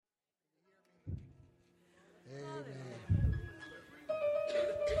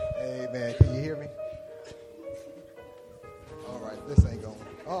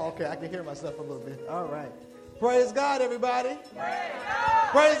Okay, I can hear myself a little bit. All right. Praise God, everybody.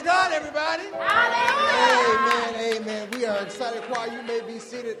 Praise God, everybody. Hallelujah. Amen, amen. We are excited, choir. You may be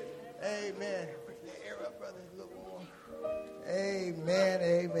seated. Amen. Bring the air up, brother. A little more. Amen,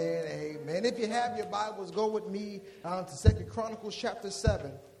 amen, amen. If you have your Bibles, go with me to 2 Chronicles chapter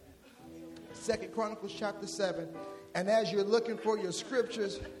 7. 2 Chronicles chapter 7. And as you're looking for your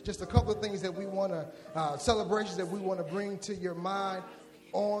scriptures, just a couple of things that we want to, celebrations that we want to bring to your mind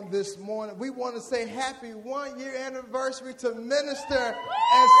on this morning. We want to say happy 1 year anniversary to Minister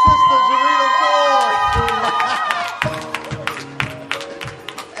and Sister Jarita Ford.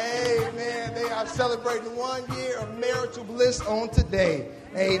 Amen. They are celebrating 1 year of marital bliss on today.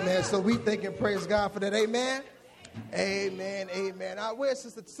 Amen. So we thank and praise God for that. Amen. Amen. Amen. Where's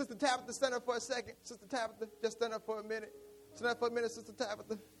Sister Tabitha? Stand up for a second. Sister Tabitha, just stand up for a minute. Stand up for a minute, Sister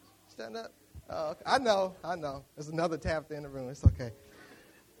Tabitha. Stand up. Okay. I know. There's another Tabitha in the room. It's okay.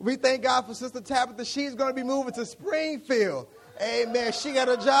 We thank God for Sister Tabitha. She's going to be moving to Springfield. Amen. She got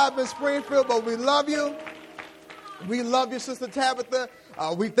a job in Springfield, but we love you. We love you, Sister Tabitha.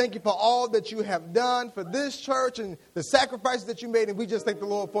 We thank you for all that you have done for this church and the sacrifices that you made, and we just thank the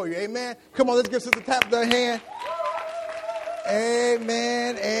Lord for you. Amen. Come on, let's give Sister Tabitha a hand.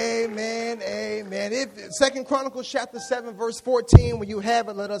 Amen, amen, amen. 2 Chronicles chapter 7, verse 14, when you have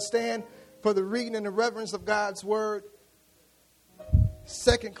it, let us stand for the reading and the reverence of God's word.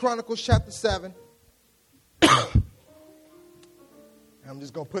 2 Chronicles chapter 7. I'm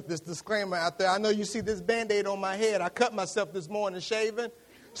just going to put this disclaimer out there. I know you see this Band-Aid on my head. I cut myself this morning shaving.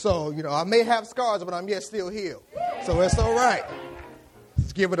 So, I may have scars, but I'm yet still healed. So it's all right.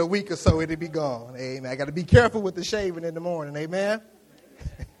 Just give it a week or so, it'll be gone. Amen. I got to be careful with the shaving in the morning. Amen.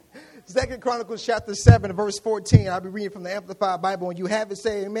 2 Chronicles chapter 7, verse 14. I'll be reading from the Amplified Bible. When you have it,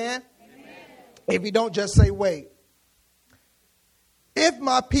 say amen. Amen. If you don't, just say wait. If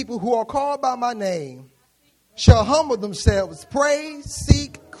my people who are called by my name shall humble themselves, pray,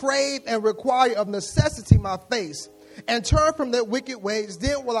 seek, crave, and require of necessity my face, and turn from their wicked ways,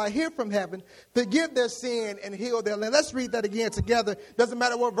 then will I hear from heaven, forgive their sin, and heal their land. Let's read that again together. Doesn't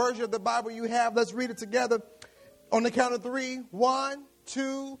matter what version of the Bible you have. Let's read it together on the count of 3. 1,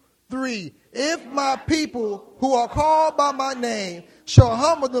 2, 3. If my people who are called by my name shall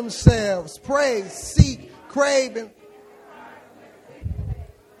humble themselves, pray, seek, crave, and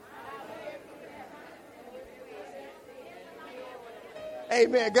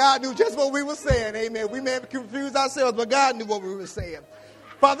amen. God knew just what we were saying. Amen. We may have confused ourselves, but God knew what we were saying.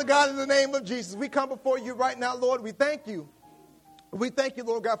 Father God, in the name of Jesus, we come before you right now, Lord. We thank you. We thank you,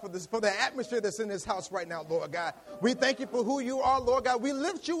 Lord God, for the atmosphere that's in this house right now, Lord God. We thank you for who you are, Lord God. We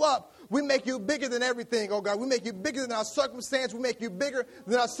lift you up. We make you bigger than everything, oh God. We make you bigger than our circumstance. We make you bigger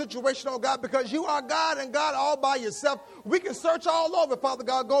than our situation, oh God, because you are God and God all by yourself. We can search all over, Father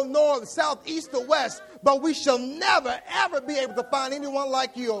God, go north, south, east, or west, but we shall never, ever be able to find anyone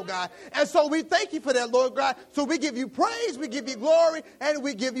like you, oh God. And so we thank you for that, Lord God. So we give you praise, we give you glory, and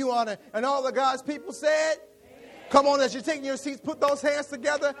we give you honor. And all of God's people said, come on, as you're taking your seats, put those hands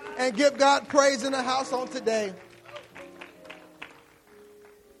together and give God praise in the house on today.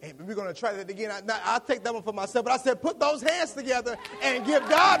 Amen. We're going to try that again. I'll take that one for myself. But I said, put those hands together and give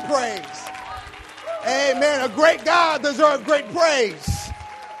God praise. Amen. A great God deserves great praise.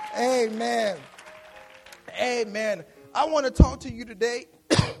 Amen. Amen. I want to talk to you today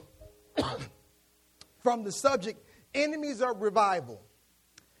from the subject, enemies of revival.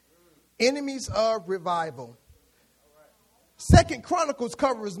 Enemies of revival. 2 Chronicles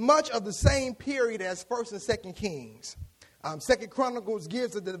covers much of the same period as 1st and 2nd Kings. 2 Chronicles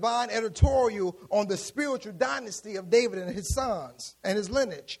gives a divine editorial on the spiritual dynasty of David and his sons and his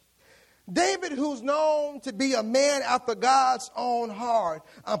lineage. David, who's known to be a man after God's own heart,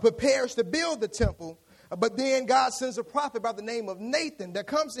 prepares to build the temple. But then God sends a prophet by the name of Nathan that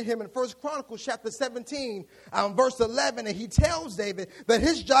comes to him in 1 Chronicles chapter 17, verse 11. And he tells David that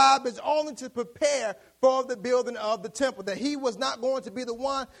his job is only to prepare for the building of the temple, that he was not going to be the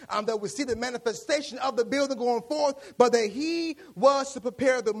one that would see the manifestation of the building going forth, but that he was to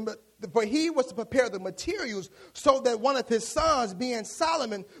prepare the materials so that one of his sons, being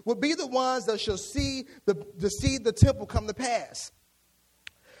Solomon, would be the ones that shall see the temple come to pass.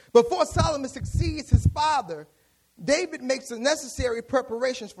 Before Solomon succeeds his father, David makes the necessary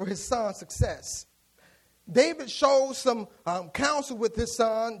preparations for his son's success. David shows some counsel with his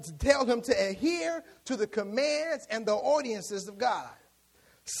son to tell him to adhere to the commands and the ordinances of God.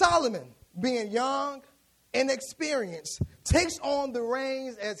 Solomon, being young, inexperienced, takes on the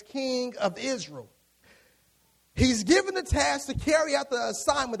reins as king of Israel. He's given the task to carry out the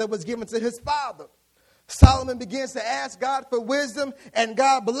assignment that was given to his father. Solomon begins to ask God for wisdom, and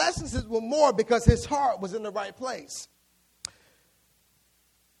God blesses him with more because his heart was in the right place.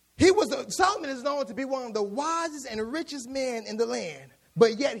 Solomon is known to be one of the wisest and richest men in the land,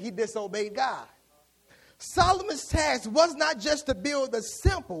 but yet he disobeyed God. Solomon's task was not just to build the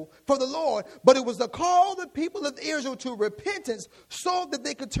temple for the Lord, but it was to call the people of Israel to repentance so that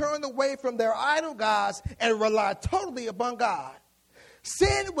they could turn away from their idol gods and rely totally upon God.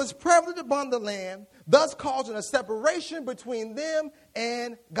 Sin was prevalent upon the land, thus causing a separation between them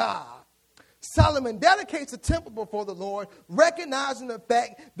and God. Solomon dedicates the temple before the Lord, recognizing the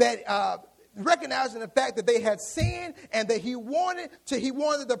fact that they had sinned and that he wanted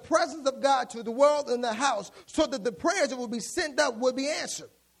the presence of God to dwell in the house so that the prayers that would be sent up would be answered.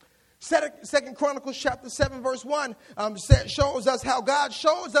 Second Chronicles chapter 7 verse 1 shows us how God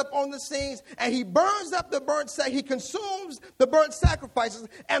shows up on the scenes and he burns up he consumes the burnt sacrifices,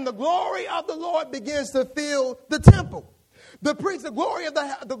 and the glory of the Lord begins to fill the temple. The glory of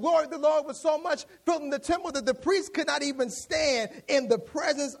the Lord was so much filled in the temple that the priests could not even stand in the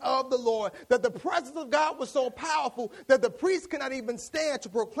presence of the Lord. That the presence of God was so powerful that the priests could not even stand to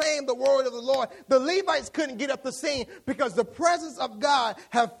proclaim the word of the Lord. The Levites couldn't get up the scene because the presence of God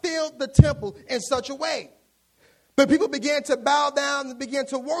had filled the temple in such a way. The people began to bow down and began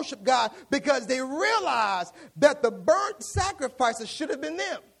to worship God because they realized that the burnt sacrifices should have been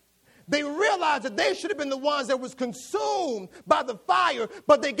them. They realized that they should have been the ones that was consumed by the fire,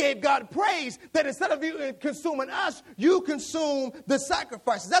 but they gave God praise that instead of you consuming us, you consume the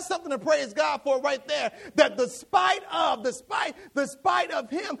sacrifices. That's something to praise God for right there. That despite of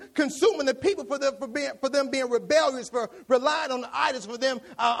him consuming the people for them being rebellious, for relying on the idols, for them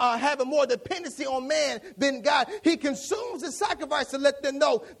having more dependency on man than God, he consumes the sacrifice to let them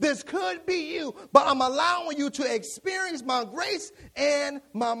know this could be you, but I'm allowing you to experience my grace and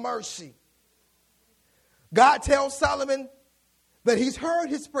my mercy. God tells Solomon that he's heard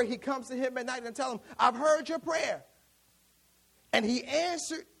his prayer. He comes to him at night and tells him, I've heard your prayer. And he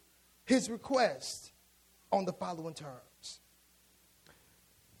answered his request on the following terms.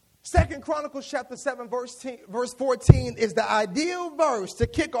 2 Chronicles chapter 7 verse 14 is the ideal verse to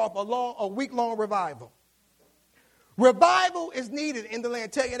kick off a week-long revival. Revival is needed in the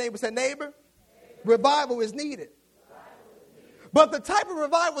land. Tell your neighbor, say, neighbor, revival is needed. But the type of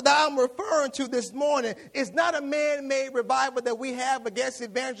revival that I'm referring to this morning is not a man-made revival that we have. A guest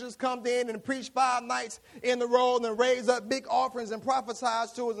evangelist comes in and preach 5 nights in a row and raise up big offerings and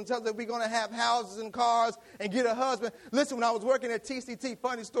prophesies to us and tells us that we're going to have houses and cars and get a husband. Listen, when I was working at TCT,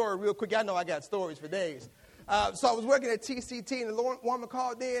 funny story real quick. I know I got stories for days. So I was working at TCT, and the woman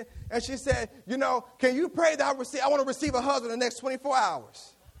called in, and she said, can you pray that I want to receive a husband in the next 24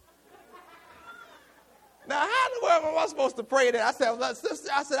 hours? Now, how in the world am I supposed to pray that? I said,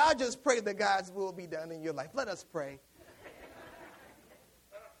 sister, I just pray that God's will be done in your life. Let us pray.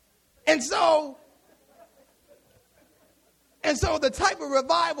 And so the type of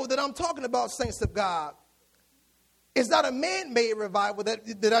revival that I'm talking about, saints of God, it's not a man-made revival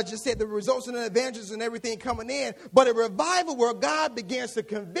that I just said that results in an evangelist and everything coming in, but a revival where God begins to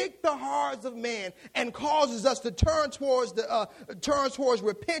convict the hearts of man and causes us to turn towards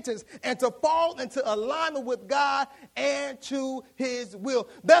repentance and to fall into alignment with God and to his will.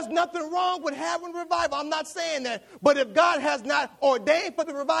 There's nothing wrong with having revival. I'm not saying that. But if God has not ordained for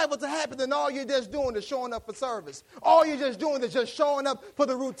the revival to happen, then all you're just doing is showing up for service. All you're just doing is just showing up for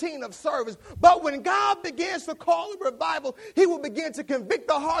the routine of service. But when God begins to call revival, he will begin to convict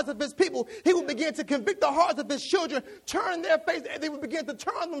the hearts of his people. He will begin to convict the hearts of his children, turn their face, and they will begin to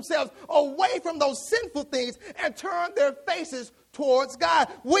turn themselves away from those sinful things and turn their faces towards God.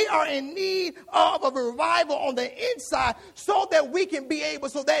 We are in need of a revival on the inside so that we can be able,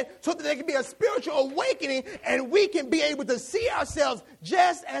 so that there can be a spiritual awakening and we can be able to see ourselves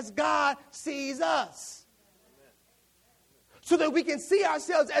just as God sees us. So that we can see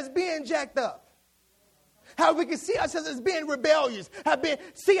ourselves as being jacked up. How we can see ourselves as being rebellious.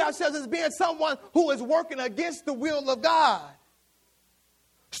 See ourselves as being someone who is working against the will of God.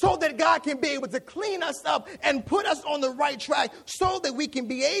 So that God can be able to clean us up and put us on the right track so that we can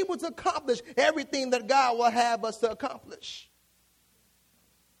be able to accomplish everything that God will have us to accomplish.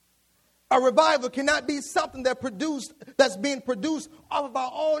 A revival cannot be something that's being produced off of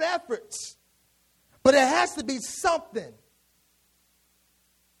our own efforts. But it has to be something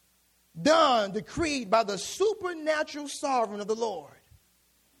decreed by the supernatural sovereign of the Lord.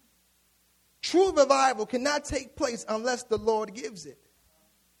 True revival cannot take place unless the Lord gives it.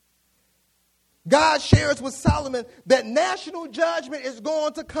 God shares with Solomon that national judgment is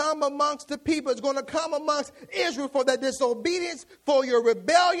going to come amongst the people. It's going to come amongst Israel for their disobedience, for your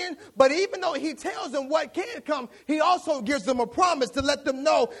rebellion. But even though he tells them what can come, he also gives them a promise to let them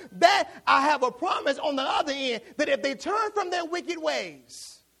know that I have a promise on the other end, that if they turn from their wicked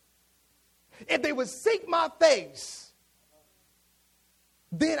ways, if they would seek my face,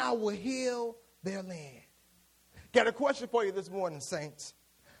 then I will heal their land. Got a question for you this morning, saints.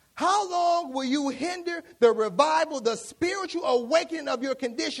 How long will you hinder the revival, the spiritual awakening of your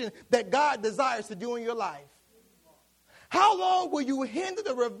condition that God desires to do in your life? How long will you hinder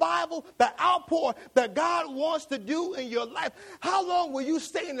the revival, the outpour that God wants to do in your life? How long will you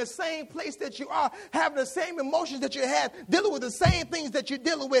stay in the same place that you are, having the same emotions that you have, dealing with the same things that you're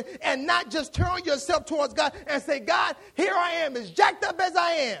dealing with, and not just turn yourself towards God and say, God, here I am, as jacked up as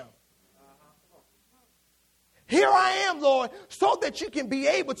I am. Here I am, Lord, so that you can be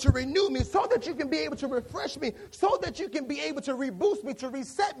able to renew me, so that you can be able to refresh me, so that you can be able to reboost me, to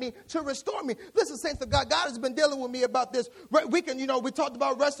reset me, to restore me. Listen, saints of God, God has been dealing with me about this. We talked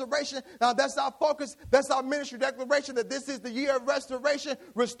about restoration. That's our focus. That's our ministry declaration, that this is the year of restoration,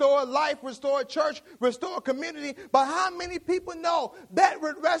 restore life, restore church, restore community. But how many people know that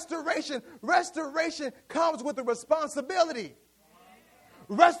with restoration comes with a responsibility?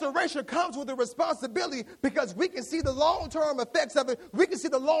 Restoration comes with a responsibility, because we can see the long-term effects of it. We can see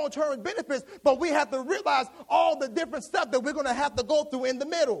the long-term benefits, but we have to realize all the different stuff that we're going to have to go through in the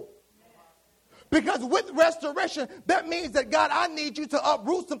middle. Because with restoration, that means that, God, I need you to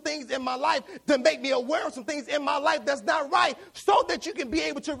uproot some things in my life, to make me aware of some things in my life that's not right, so that you can be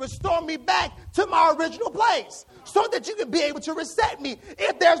able to restore me back to my original place, so that you can be able to reset me.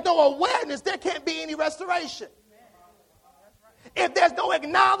 If there's no awareness, there can't be any restoration. If there's no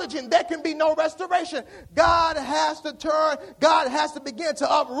acknowledging, there can be no restoration. God has to begin to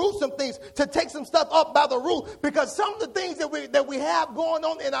uproot some things, to take some stuff up by the root, because some of the things that we have going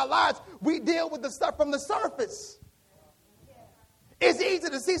on in our lives, we deal with the stuff from the surface. It's easy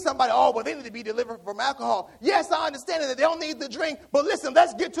to see somebody, they need to be delivered from alcohol. Yes, I understand that they don't need the drink, but listen,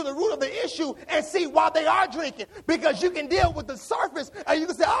 let's get to the root of the issue and see why they are drinking. Because you can deal with the surface and you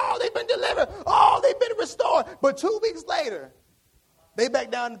can say, they've been delivered, they've been restored. But 2 weeks later, they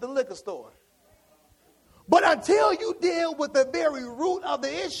back down at the liquor store. But until you deal with the very root of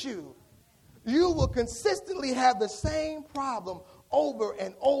the issue, you will consistently have the same problem over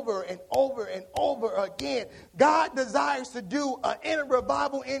and over and over and over again. God desires to do an inner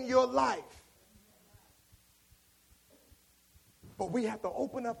revival in your life. But we have to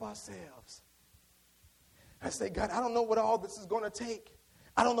open up ourselves and say, God, I don't know what all this is going to take.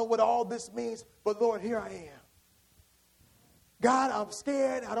 I don't know what all this means, but Lord, here I am. God, I'm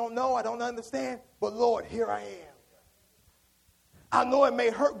scared. I don't know. I don't understand. But Lord, here I am. I know it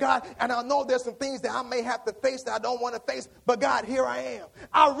may hurt, God, and I know there's some things that I may have to face that I don't want to face, but God, here I am.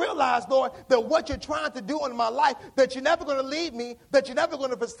 I realize, Lord, that what you're trying to do in my life, that you're never going to leave me, that you're never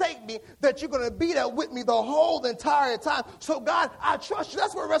going to forsake me, that you're going to be there with me the whole entire time. So, God, I trust you.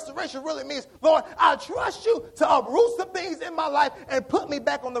 That's what restoration really means. Lord, I trust you to uproot some things in my life and put me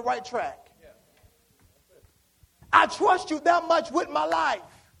back on the right track. I trust you that much with my life.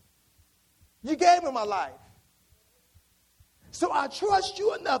 You gave me my life. So I trust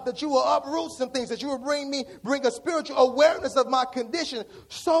you enough that you will uproot some things, that you will bring a spiritual awareness of my condition,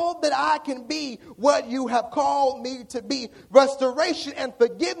 so that I can be what you have called me to be. Restoration and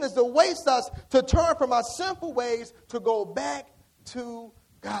forgiveness awaits us to turn from our sinful ways to go back to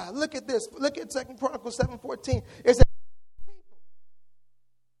God. Look at this. Look at 2 Chronicles 7:14. It says,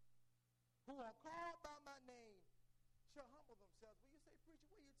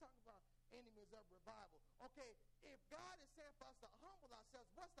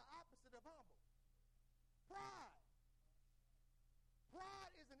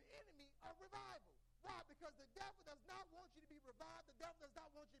 because the devil does not want you to be revived. The devil does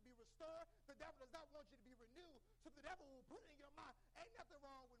not want you to be restored. The devil does not want you to be renewed. So the devil will put in your mind, ain't nothing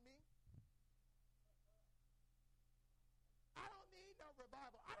wrong with me. I don't need no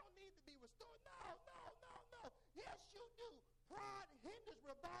revival. I don't need to be restored. No. Yes, you do. Pride hinders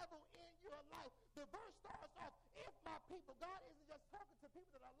revival in your life. The verse starts off, if my people, God isn't just talking to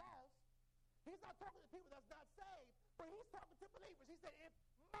people that are lost. He's not talking to people that's not saved, but he's talking to believers. He said, if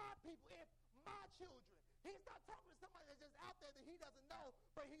my people, if my children. He's not talking to somebody that's just out there that he doesn't know,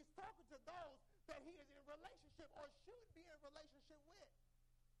 but he's talking to those that he is in relationship or should be in relationship with.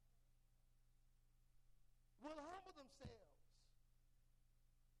 Will humble themselves.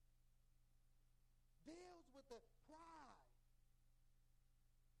 Deals with the pride.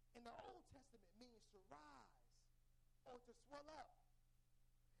 In the Old Testament means to rise or to swell up.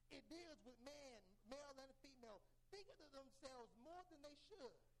 It deals with man, male and female, thinking of themselves more than they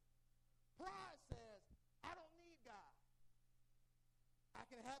should. Pride says, I don't need God. I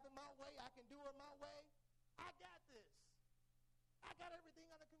can have it my way. I can do it my way. I got this. I got everything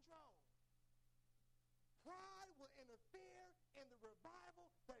under control. Pride will interfere in the revival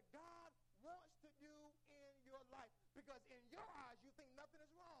that God wants to do in your life. Because in your eyes, you think nothing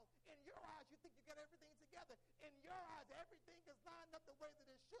is wrong. In your eyes, you think you got everything together. In your eyes, everything is lined up the way that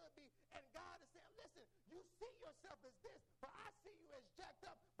it should be. And God is saying, listen, you see yourself as this, but I see you as jacked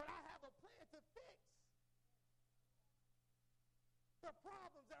up, but I have a plan to fix the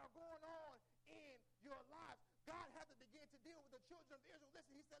problems that are going on in your lives. God had to begin to deal with the children of Israel.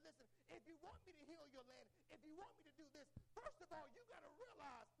 Listen, he said, listen, if you want me to heal your land, if you want me to do this, first of all, you got to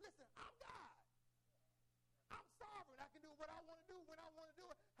realize, listen, I'm God. I'm sovereign. I can do what I want to do, when I want to do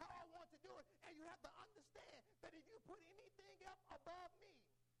it, how I want to do it. And you have to understand that if you put anything up above me,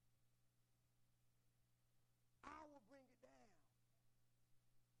 I will bring it down.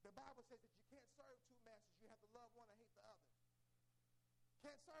 The Bible says that you can't serve two masters. You have to love one and hate the other.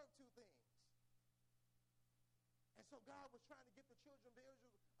 Can't serve two things. And so God was trying to get the children of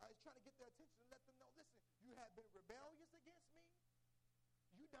Israel, trying to get their attention and let them know, listen, you have been rebellious against me.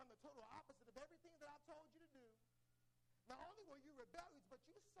 You've done the total opposite of everything that I told you to do. Not only were you rebellious, but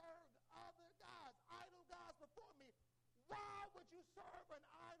you served other gods, idol gods before me. Why would you serve an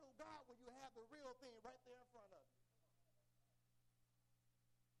idol God when you have the real thing right there in front of you?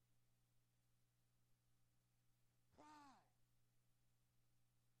 Pride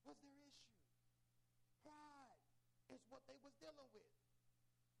was their issue. Pride is what they was dealing with.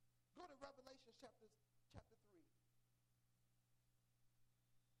 Go to Revelation chapter 3.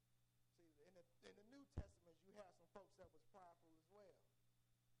 See, in the New Testament, you have some folks that was prideful as well.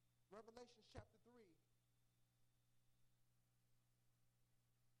 Revelation chapter 3.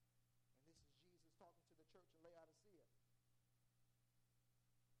 And this is Jesus talking to the church in Laodicea.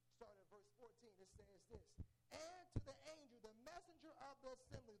 Starting at verse 14, it says this. And to the angel, the messenger of the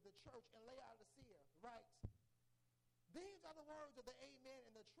assembly, the church in Laodicea, writes, these are the words of the Amen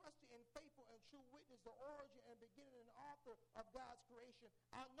and the trusty and faithful and true witness, the origin and beginning and author of God's creation.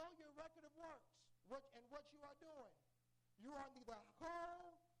 I know your record of works and what you are doing. You are neither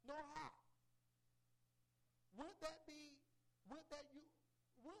cold nor hot. Would that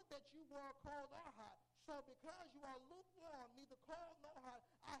you were cold or hot. So because you are lukewarm, neither cold nor hot,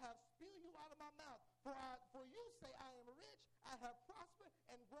 I have spewed you out of my mouth. For you say, I am rich, I have prospered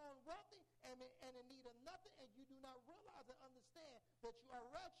and grown wealthy, and in need of nothing, and you do not realize and understand that you are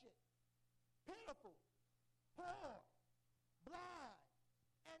wretched, pitiful, poor, blind,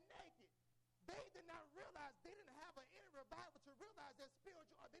 and naked. They did not realize, they didn't have an inner revival to realize their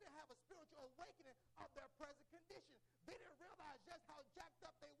spiritual, or they didn't have a spiritual awakening of their present condition. They didn't realize just how jacked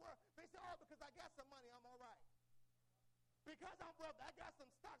up they were. They said, oh, because I got some money, I'm all right. Because I'm wealthy, I got some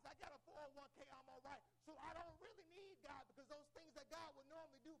stocks, I got a 401k, I'm all right. So I don't really need God, because those things that God would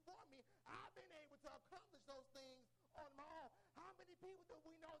normally do for me, I've been able to accomplish those things on my own. How many people do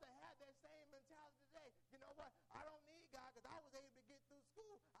we know that have that same mentality today? You know what? I don't need God because I was able to get through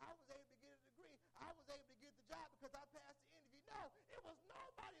school. I was able to get a degree. I was able to get the job because I passed the interview. No, it was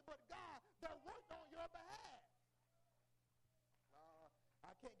nobody but God that worked on your behalf.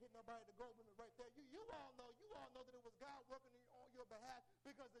 I can't get nobody to go with me right there. You all know that it was God working on your behalf,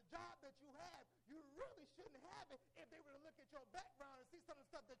 because the job that you have, you really shouldn't have it if they were to look at your background and see some of the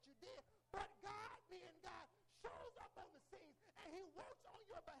stuff that you did. But God, being God, shows up on the scenes, and he works on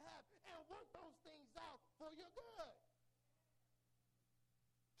your behalf and works those things out for your good.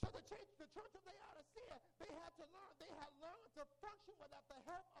 So the church of Laodicea, they had learned to function without the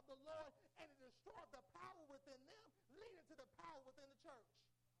help of the Lord, and it destroyed the power within them, leading to the power within the church.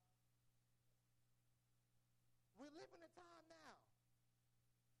 We live in a time now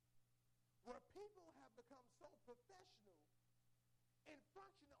where people have become so professional in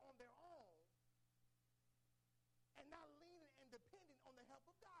functioning on their own and not leaning and depending on the help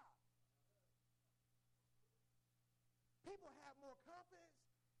of God. People have more confidence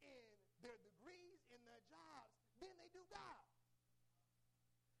in their degrees, in their jobs, than they do God.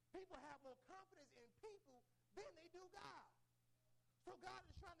 People have more confidence in people than they do God. So God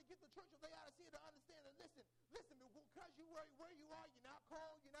is trying to get the church of Laodicea to understand that, listen, because you where you are, you're not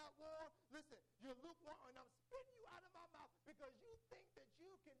cold, you're not warm, listen, you're lukewarm, and I'm spitting you out of my mouth because you think that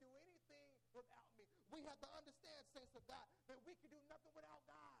you can do anything without me. We have to understand, saints of God, that we can do nothing without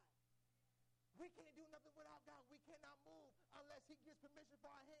God. We can't do nothing without God. We cannot move unless he gives permission for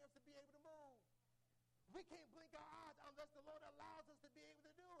our hands to be able to move. We can't blink our eyes unless the Lord allows us to be able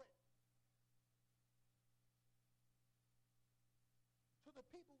to do it. So to the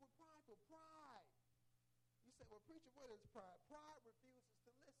people with prideful. Pride. You say, well, preacher, what is pride? Pride refuses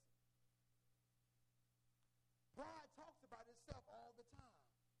to listen. Pride talks about itself all the time.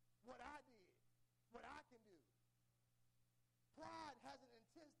 What I did, what I can do. Pride has an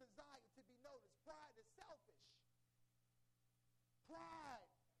intense desire to be noticed. Pride is selfish. Pride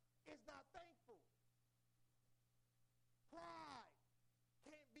is not thankful. Pride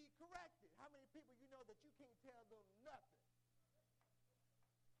can't be corrected. How many people you know that you can't tell them nothing?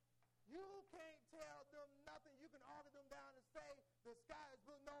 You can't tell them nothing. You can argue them down and say, the sky is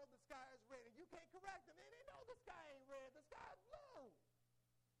blue. No, the sky is red. And you can't correct them. And they know the sky ain't red. The sky is blue.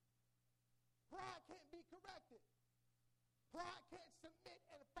 Pride can't be corrected. Pride can't submit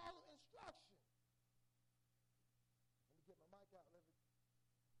and follow instruction. Let me get my mic out.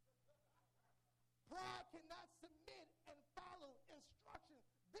 Pride cannot submit and follow instruction.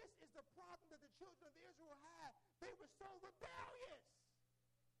 This is the problem that the children of Israel had. They were so rebellious.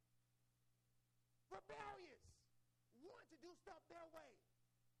 Rebellious. Wanted to do stuff their way.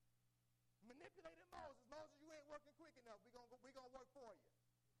 Manipulated Moses. Moses, you ain't working quick enough. We're gonna work for you.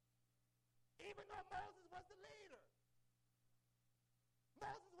 Even though Moses was the leader.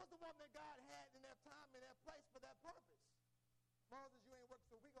 Moses was the one that God had in that time and that place for that purpose. Moses, you ain't working,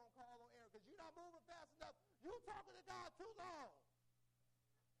 so we're going to call on Aaron because you're not moving fast enough. You talking to God too long.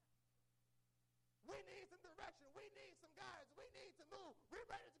 We need some direction. We need some guidance. We need to move. We're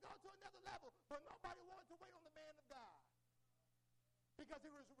ready to go to another level. But nobody wanted to wait on the man of God because he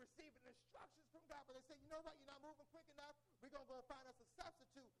was receiving instructions from God. But they said, you know what? You're not moving quick enough. We're going to go find us a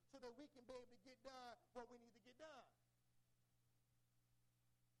substitute so that we can be able to get done what we need to get done.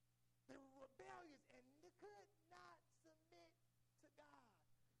 They were rebellious and they could not submit to God.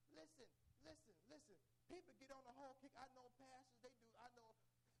 Listen. People get on the whole kick. I know pastors, they do. I know.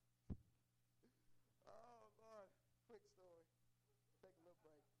 Oh, Lord. Quick story. Take a little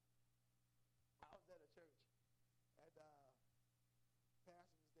break. I was at a church, and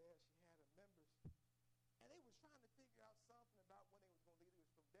pastor was there. She had her members, and they was trying to figure out something about when they was going to leave. They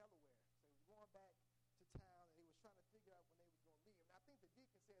was from Delaware, so they was going back to town, and he was trying to figure out when they was going to leave. And I think the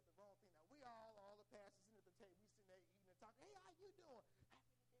deacon said the wrong thing. Now, we all the pastors sitting at the table, we sitting there eating and talking. Hey, how you doing? How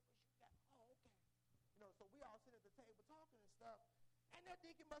many members you got? Oh, okay. You know, so we all sitting at the table talking and stuff. And that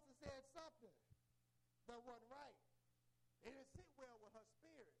deacon must have said something that wasn't right. It didn't sit well with her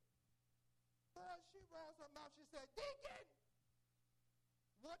spirit. But she rolls her mouth. She said, Deacon,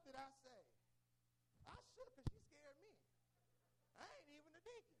 what did I say? I shook because she scared me. I ain't even a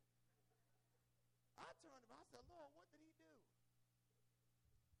deacon. I turned to him. I said, Lord, what did he do?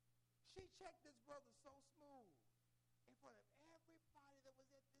 She checked this brother so smooth in front of everybody that was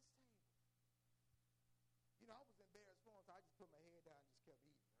at this table. You know, I was embarrassed for him, so I just put my head down and just kept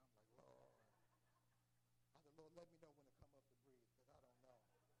eating. I'm like, Lord. I said, Lord, let me know when to come up to breathe, because I don't know.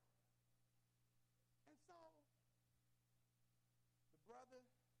 And so the brother,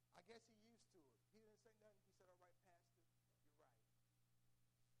 I guess he used to it. He didn't say nothing. He said, all right, Pastor, you're right.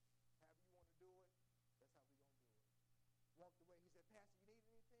 However you want to do it, that's how we're going to do it. Walked away. He said, Pastor, you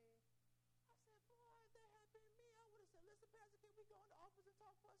need anything? I said, boy, if that had been me, I would have said, listen, Pastor, can we go in the office and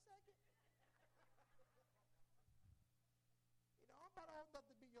talk for a second? You know, I'm about old enough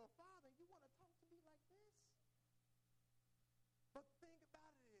to be your father, and you want to talk to me like this? But the thing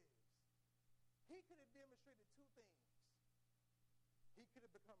about it is, he could have demonstrated two things. He could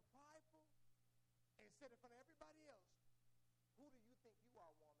have become prideful and said in front of everybody else, who do you think you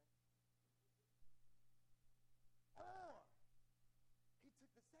are, woman? Or he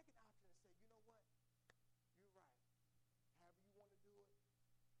took the second option and said, you know what? You're right. However you want to do it,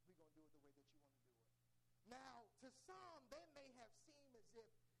 we're going to do it the way that you want to do it. Now, to some, they may have seemed as if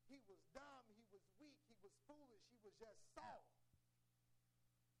he was dumb, he was weak, he was foolish, he was just soft.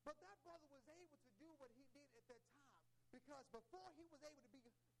 But that brother was able to do what he did at that time because before he was able to be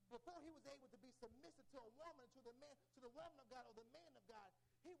submissive to a woman, to the man, to the woman of God or the man of God,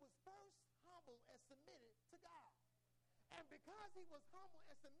 he was first humble and submitted to God. And because he was humble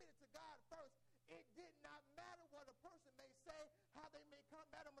and submitted to God first, it did not matter what a person may say, how they may come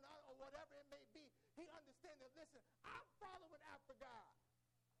at him or whatever it may be. He understood that, listen, I'm following after God.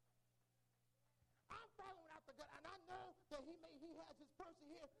 I'm following after God. And I know that he has his person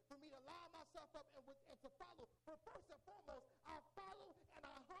here for me to line myself up and to follow. But first and foremost, I follow and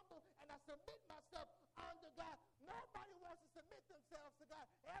I humble and I submit myself under God. Nobody wants to submit themselves to God.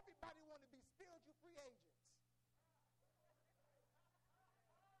 Everybody wants to be spiritual free agents.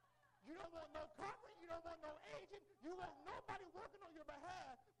 You don't want no covering. You don't want no agent. You want nobody working on your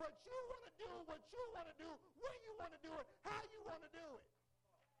behalf. But you want to do what you want to do, when you want to do it, how you want to do it.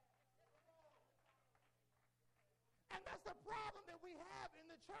 And And that's the problem that we have in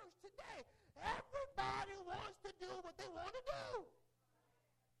the church today. Everybody wants to do what they want to do.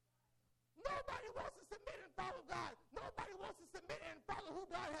 Nobody wants to submit and follow God. Nobody wants to submit and follow who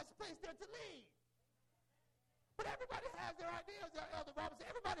God has placed there to lead. But everybody has their ideas, Elder Robinson.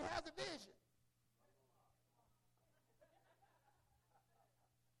 Everybody has a vision.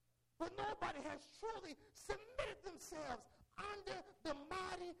 But nobody has truly submitted themselves under the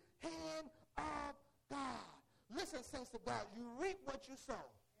mighty hand of God. Listen, saints of God, you reap what you sow.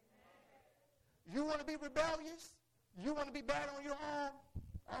 You want to be rebellious? You want to be bad on your own?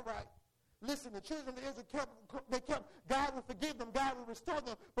 All right. Listen, the children of Israel kept, God would forgive them, God would restore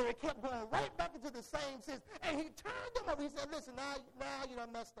them, but they kept going right back into the same sins. And he turned them over. He said, listen, now you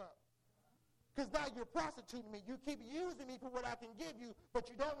done messed up. Because now you're prostituting me. You keep using me for what I can give you, but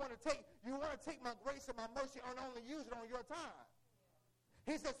you don't want to take my grace and my mercy and only use it on your time.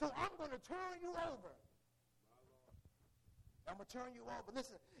 He said, so I'm going to turn you over. I'm going to turn you over.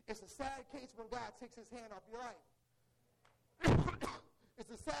 Listen, it's a sad case when God takes his hand off your life. It's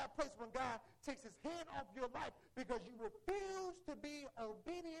a sad place when God takes his hand off your life because you refuse to be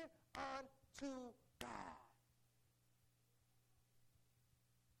obedient unto God.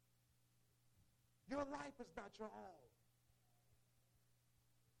 Your life is not your own.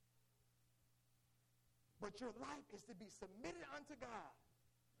 But your life is to be submitted unto God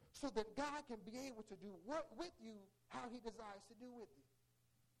so that God can be able to do work with you how he desires to do with you.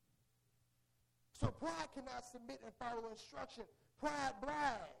 So pride cannot submit and follow instruction. Pride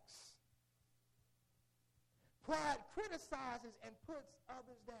brags. Pride criticizes and puts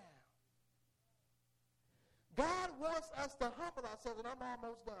others down. God wants us to humble ourselves, and I'm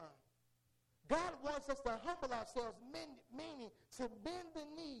almost done. God wants us to humble ourselves, meaning to bend the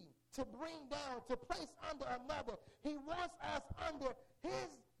knee, to bring down, to place under another. He wants us under his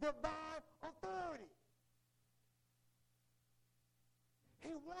divine authority.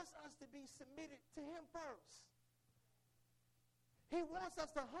 He wants us to be submitted to him first. He wants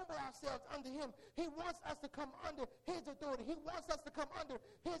us to humble ourselves under him. He wants us to come under his authority. He wants us to come under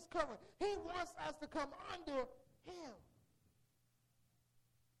his covering. He wants us to come under him.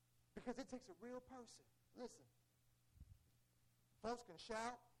 Because it takes a real person. Listen, folks can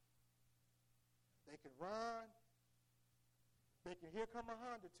shout. They can run. They can hear come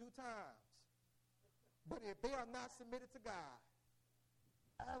 100 2 times. But if they are not submitted to God,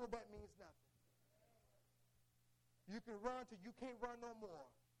 all of that means nothing. You can run till you can't run no more.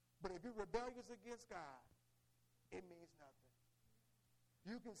 But if you're rebellious against God, it means nothing.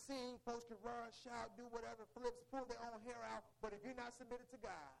 You can sing, folks can run, shout, do whatever, flips, pull their own hair out. But if you're not submitted to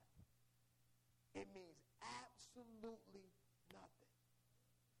God, it means absolutely nothing.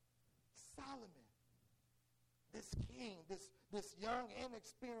 Solomon, this king, this young,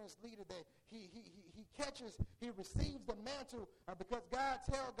 inexperienced leader that he receives the mantle because God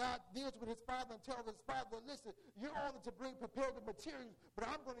deals with his father and tells his father, listen, you're only to prepare the materials, but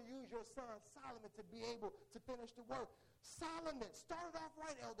I'm going to use your son Solomon to be able to finish the work. Solomon started off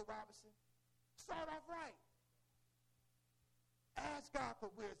right, Elder Robinson. Started off right. Ask God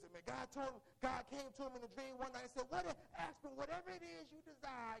for wisdom. And God came to him in a dream one night and said, ask for whatever it is you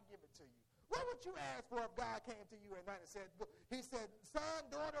desire, I give it to you. What would you ask for if God came to you at night and said, he said, son,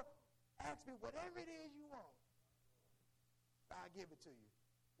 daughter, ask me whatever it is you want. I'll give it to you.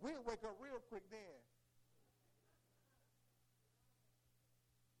 We'll wake up real quick then.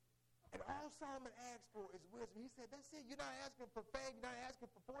 And all Solomon asked for is wisdom. He said, that's it. You're not asking for fame. You're not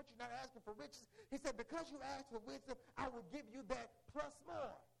asking for fortune. You're not asking for riches. He said, because you asked for wisdom, I will give you that plus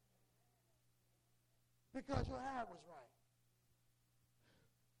more. Because your heart was right.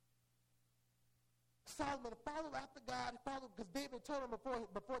 Solomon followed after God. He followed because David told him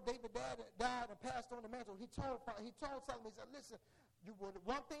before David died and passed on the mantle. He told Solomon, he said, listen,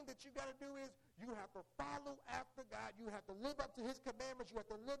 one thing that you got to do is you have to follow after God. You have to live up to his commandments. You have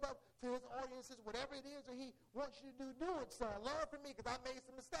to live up to his ordinances. Whatever it is that he wants you to do it, son. Learn from me because I made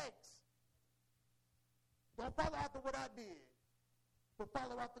some mistakes. Don't follow after what I did, but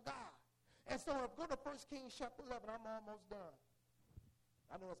follow after God. And so if go to 1 Kings chapter 11, I'm almost done.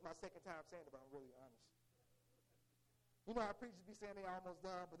 I know it's my second time saying it, but I'm really honest. You know how preachers be saying they're almost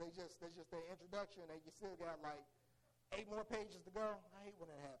done, but that's just their introduction, and you still got like 8 more pages to go. I hate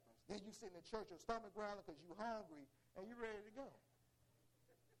when that happens. Then you sit in church, your stomach growling because you're hungry, and you're ready to go.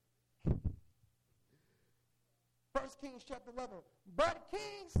 1 Kings chapter 11. But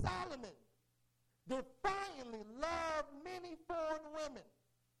King Solomon defiantly loved many foreign women.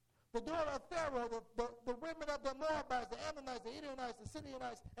 The daughter of Pharaoh, the women of the Moabites, the Ammonites, the Edomites, the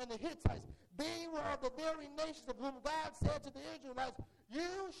Sidonites, and the Hittites. They were of the very nations of whom God said to the Israelites,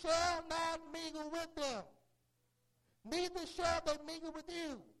 you shall not mingle with them. neither shall they mingle with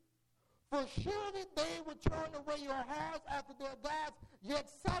you. For surely they would turn away your hearts after their gods,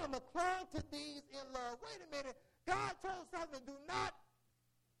 yet Solomon clung to these in love. Wait a minute. God told Solomon, do not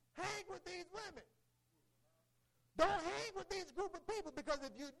hang with these women. Don't hang with these group of people, because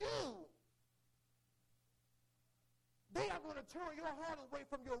if you do, they are going to turn your heart away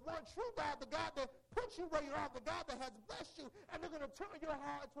from your one true God, the God that put you where you are, the God that has blessed you, and they're going to turn your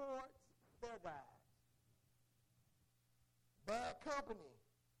heart towards their God. Bad company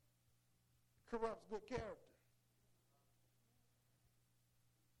corrupts good character.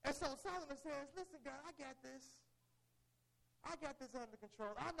 And so Solomon says, listen, God, I got this. I got this under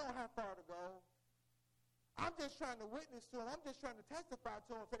control. I know how far to go. I'm just trying to witness to them. I'm just trying to testify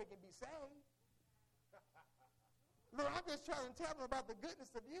to them so they can be saved. Lord, I'm just trying to tell them about the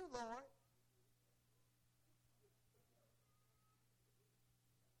goodness of you, Lord.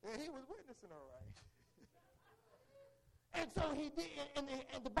 And he was witnessing all right. And so he did,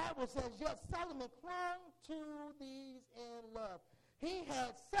 and the Bible says, yes, Solomon clung to these in love. He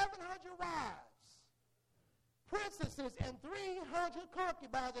had 700 wives, princesses, and 300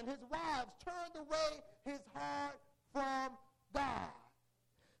 concubines, and his wives turned away his heart from God.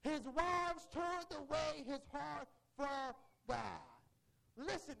 His wives turned away his heart from God.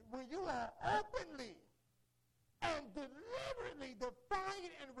 Listen, when you are openly and deliberately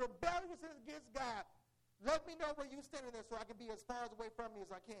defiant and rebellious against God, let me know where you're standing there so I can be as far away from you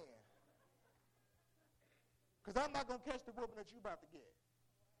as I can. Because I'm not going to catch the whooping that you're about to get.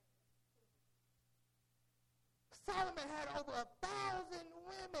 Solomon had over 1,000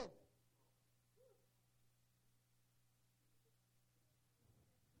 women.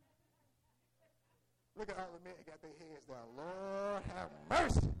 Look at all the men got their heads down. Lord have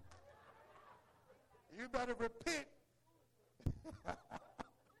mercy. You better repent.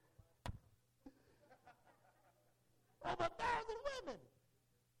 Over 1,000 women.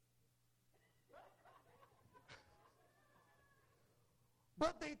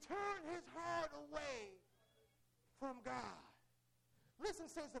 But they turned his heart away from God. Listen,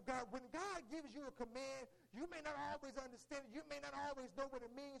 saints of God, when God gives you a command, you may not always understand it. You may not always know what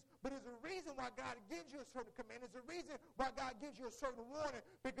it means, but there's a reason why God gives you a certain command. There's a reason why God gives you a certain warning,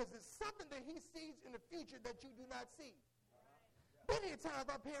 because it's something that he sees in the future that you do not see. Many times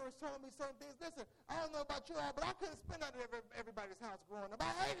my parents told me certain things. Listen, I don't know about you all, but I couldn't spend out of everybody's house growing up.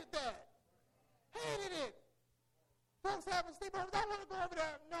 I hated that. Hated it. Folks having sleepovers. I want to go over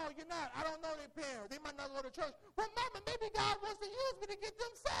there. No, you're not. I don't know their parents. They might not go to church. Well, Mama, maybe God wants to use me to get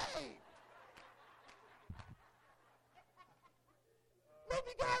them saved.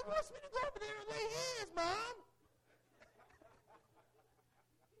 Maybe God wants me to go over there and lay hands, Mom.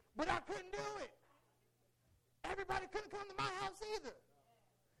 But I couldn't do it. Everybody couldn't come to my house either.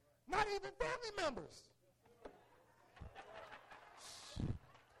 Not even family members.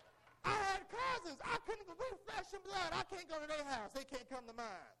 I had cousins. I couldn't go. We flesh and blood. I can't go to their house. They can't come to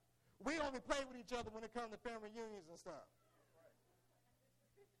mine. We only play with each other when it comes to family reunions and stuff.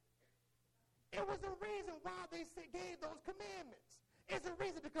 It was a reason why they gave those commandments. It's a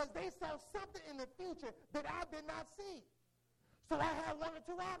reason because they saw something in the future that I did not see. So I had one or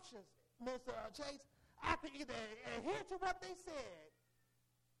two options, Mr. Chase. I could either adhere to what they said,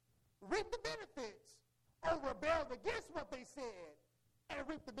 reap the benefits, or rebel against what they said and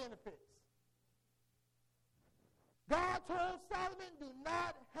reap the benefits. God told Solomon, do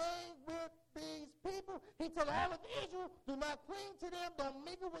not hang with these people. He told all of Israel, do not cling to them, don't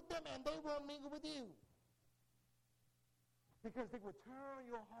mingle with them, and they won't mingle with you. Because they will turn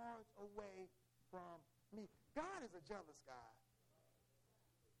your hearts away from me. God is a jealous God.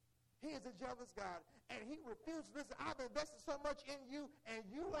 He is a jealous God, and he refuses. Listen, I've invested so much in you, and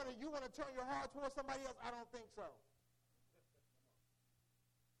you want to turn your heart towards somebody else? I don't think so.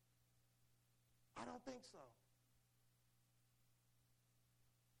 I don't think so.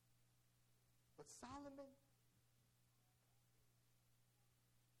 But Solomon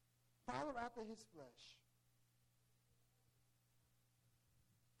followed after his flesh.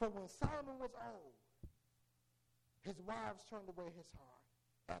 For when Solomon was old, his wives turned away his heart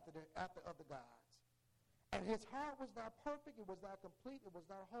after other gods. And his heart was not perfect, it was not complete, it was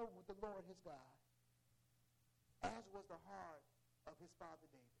not whole with the Lord his God, as was the heart of his father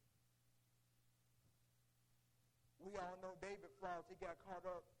David. We all know David flaws. He got caught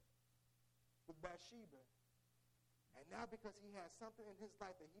up with Bathsheba. And now because he had something in his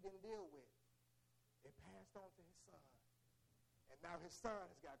life that he didn't deal with, it passed on to his son. And now his son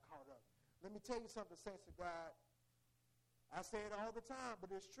has got caught up. Let me tell you something, saints of God. I say it all the time,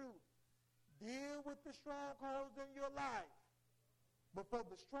 but it's true. Deal with the strongholds in your life before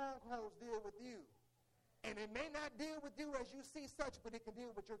the strongholds deal with you. And it may not deal with you as you see such, but it can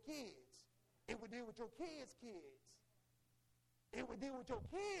deal with your kids. It will deal with your kids' kids. It will deal with your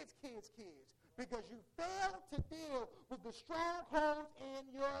kids' kids' kids. Because you failed to deal with the strongholds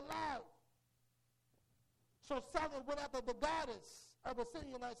in your life. So Solomon went after the goddess of the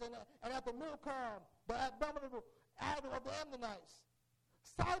Sidonites and after Milcom, the abominable idol of the Ammonites.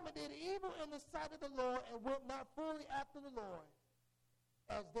 Solomon did evil in the sight of the Lord and went not fully after the Lord,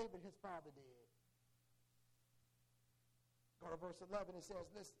 as David his father did. Go to verse 11. It says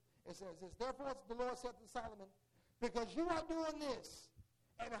this. Therefore the Lord said to Solomon, because you are doing this,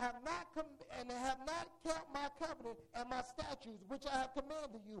 and have not kept my covenant and my statutes, which I have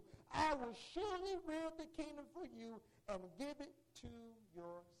commanded you, I will surely rid the kingdom for you and give it to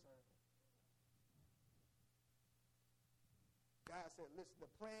your servant. God said, listen, the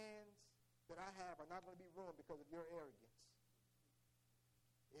plans that I have are not going to be ruined because of your arrogance.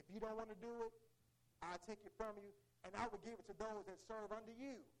 If you don't want to do it, I'll take it from you, and I will give it to those that serve under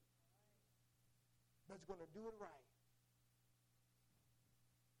you. That's going to do it right.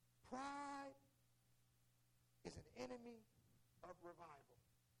 Pride is an enemy of revival.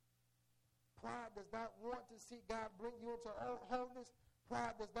 Pride does not want to see God bring you into wholeness.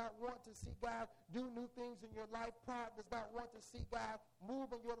 Pride does not want to see God do new things in your life. Pride does not want to see God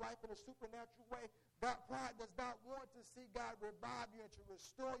move in your life in a supernatural way. Pride does not want to see God revive you and to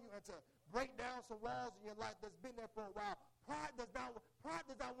restore you and to break down some walls in your life that's been there for a while. Pride does not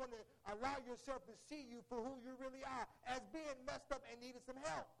want to allow yourself to see you for who you really are, as being messed up and needing some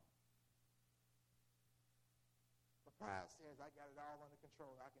help. But pride says, I got it all under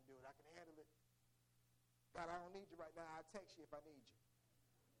control. I can do it. I can handle it. God, I don't need you right now. I'll text you if I need you.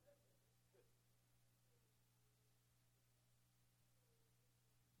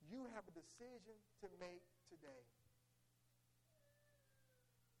 You have a decision to make today.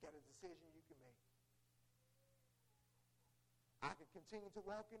 Got a decision you can make. I can continue to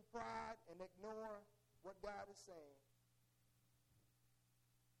walk in pride and ignore what God is saying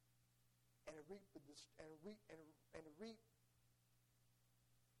and reap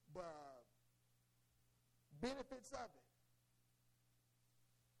the benefits of it,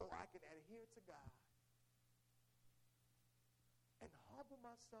 or I can adhere to God and humble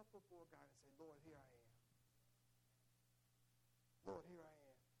myself before God and say, Lord, here I am. Lord, here I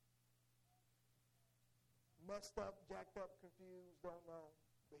am. Messed up, jacked up, confused, don't know,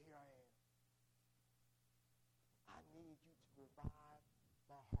 but here I am. I need you to revive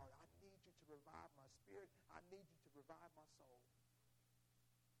my heart. I need you to revive my spirit. I need you to revive my soul.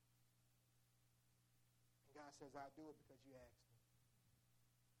 And God says, I'll do it because you asked me.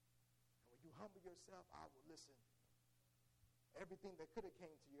 And when you humble yourself, I will listen. Everything that could have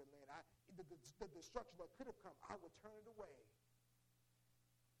came to your land, the destruction that could have come, I will turn it away.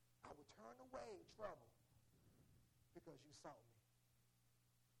 I will turn away trouble because you sought me.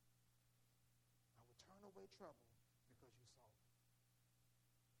 I will turn away trouble because you sought me.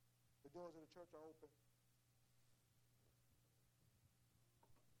 The doors of the church are open.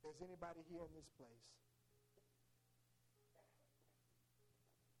 If there's anybody here in this place